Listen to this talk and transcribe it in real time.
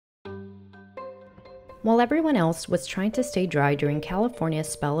While everyone else was trying to stay dry during California's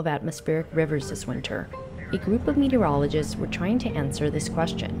spell of atmospheric rivers this winter, a group of meteorologists were trying to answer this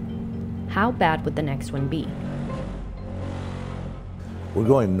question. How bad would the next one be? We're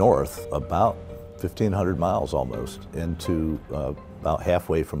going north about 1,500 miles almost into about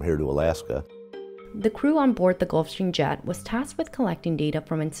halfway from here to Alaska. The crew on board the Gulfstream jet was tasked with collecting data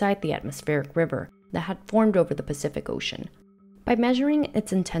from inside the atmospheric river that had formed over the Pacific Ocean. By measuring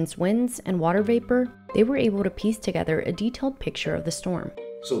its intense winds and water vapor, they were able to piece together a detailed picture of the storm.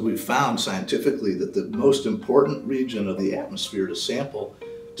 So we found scientifically that the most important region of the atmosphere to sample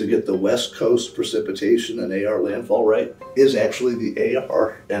to get the West Coast precipitation and AR landfall right is actually the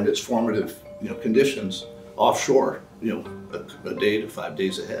AR and its formative conditions offshore, a day to 5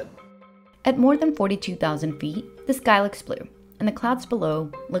 days ahead. At more than 42,000 feet, the sky looks blue, and the clouds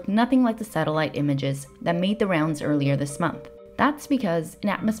below look nothing like the satellite images that made the rounds earlier this month. That's because an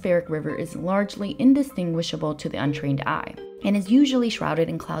atmospheric river is largely indistinguishable to the untrained eye, and is usually shrouded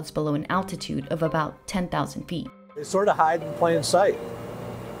in clouds below an altitude of about 10,000 feet. They sort of hide in plain sight.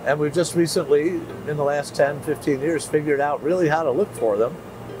 And we've just recently, in the last 10, 15 years, figured out really how to look for them,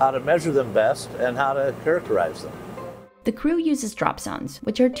 how to measure them best, and how to characterize them. The crew uses dropsondes,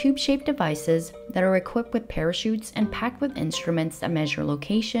 which are tube-shaped devices that are equipped with parachutes and packed with instruments that measure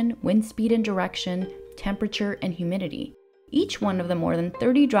location, wind speed and direction, temperature, and humidity. Each one of the more than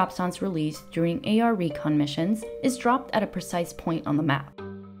 30 dropsondes released during AR recon missions is dropped at a precise point on the map.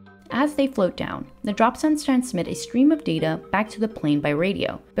 As they float down, the dropsondes transmit a stream of data back to the plane by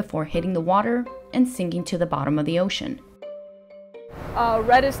radio before hitting the water and sinking to the bottom of the ocean.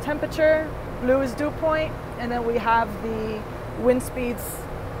 Red is temperature, blue is dew point, and then we have the wind speeds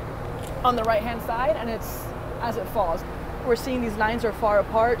on the right-hand side, and it's as it falls. We're seeing these lines are far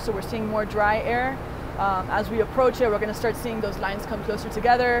apart, so we're seeing more dry air. As we approach it, we're going to start seeing those lines come closer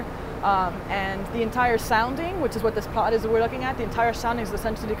together, and the entire sounding, which is what this plot is that we're looking at, the entire sounding is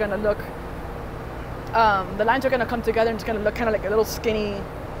essentially going to look, the lines are going to come together and it's going to look kind of like a little skinny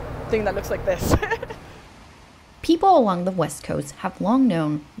thing that looks like this. People along the West Coast have long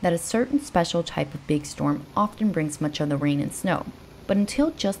known that a certain special type of big storm often brings much of the rain and snow, but until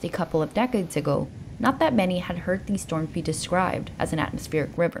just a couple of decades ago, not that many had heard these storms be described as an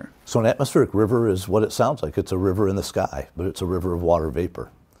atmospheric river. So an atmospheric river is what it sounds like. It's a river in the sky, but it's a river of water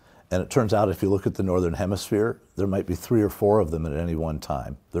vapor. And it turns out if you look at the northern hemisphere, there might be 3 or 4 of them at any one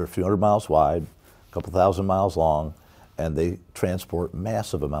time. They're a few hundred miles wide, a couple thousand miles long, and they transport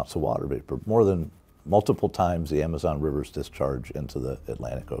massive amounts of water vapor, more than multiple times the Amazon River's discharge into the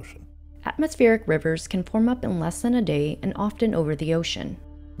Atlantic Ocean. Atmospheric rivers can form up in less than a day and often over the ocean.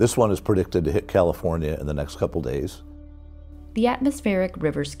 This one is predicted to hit California in the next couple days. The atmospheric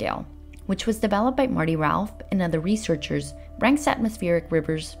river scale, which was developed by Marty Ralph and other researchers, ranks atmospheric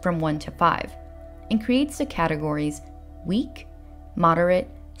rivers from 1 to 5 and creates the categories weak, moderate,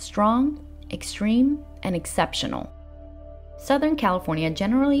 strong, extreme, and exceptional. Southern California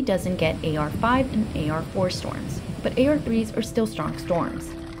generally doesn't get AR5 and AR4 storms, but AR3s are still strong storms.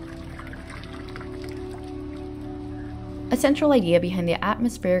 A central idea behind the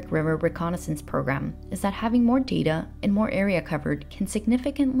atmospheric river reconnaissance program is that having more data and more area covered can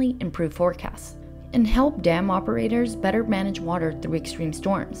significantly improve forecasts and help dam operators better manage water through extreme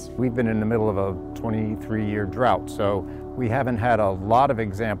storms. We've been in the middle of a 23-year drought, so we haven't had a lot of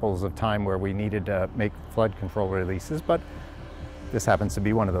examples of time where we needed to make flood control releases, but this happens to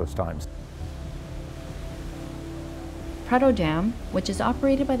be one of those times. Prado Dam, which is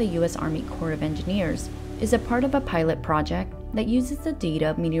operated by the U.S. Army Corps of Engineers, is a part of a pilot project that uses the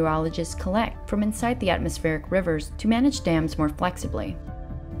data meteorologists collect from inside the atmospheric rivers to manage dams more flexibly.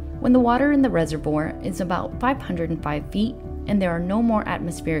 When the water in the reservoir is about 505 feet and there are no more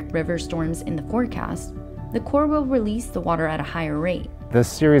atmospheric river storms in the forecast, the Corps will release the water at a higher rate.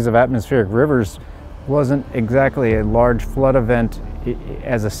 This series of atmospheric rivers wasn't exactly a large flood event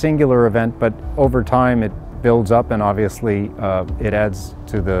as a singular event, but over time it builds up, and obviously it adds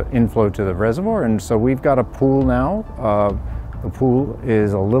to the inflow to the reservoir. And so we've got a pool now. The pool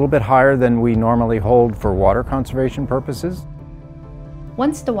is a little bit higher than we normally hold for water conservation purposes.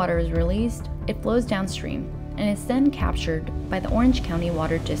 Once the water is released, it flows downstream and is then captured by the Orange County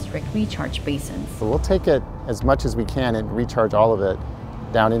Water District recharge basins. So we'll take it as much as we can and recharge all of it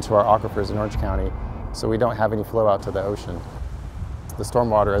down into our aquifers in Orange County so we don't have any flow out to the ocean. The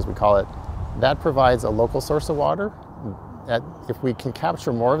stormwater, as we call it, that provides a local source of water. If we can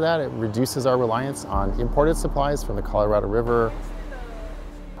capture more of that, it reduces our reliance on imported supplies from the Colorado River.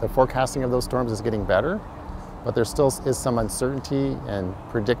 The forecasting of those storms is getting better, but there still is some uncertainty in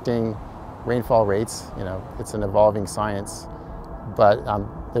predicting rainfall rates. It's an evolving science, but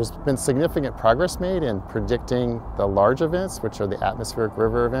There's been significant progress made in predicting the large events, which are the atmospheric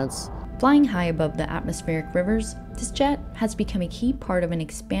river events. Flying high above the atmospheric rivers, this jet has become a key part of an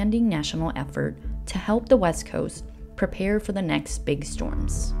expanding national effort to help the West Coast prepare for the next big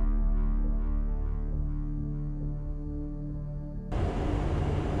storms.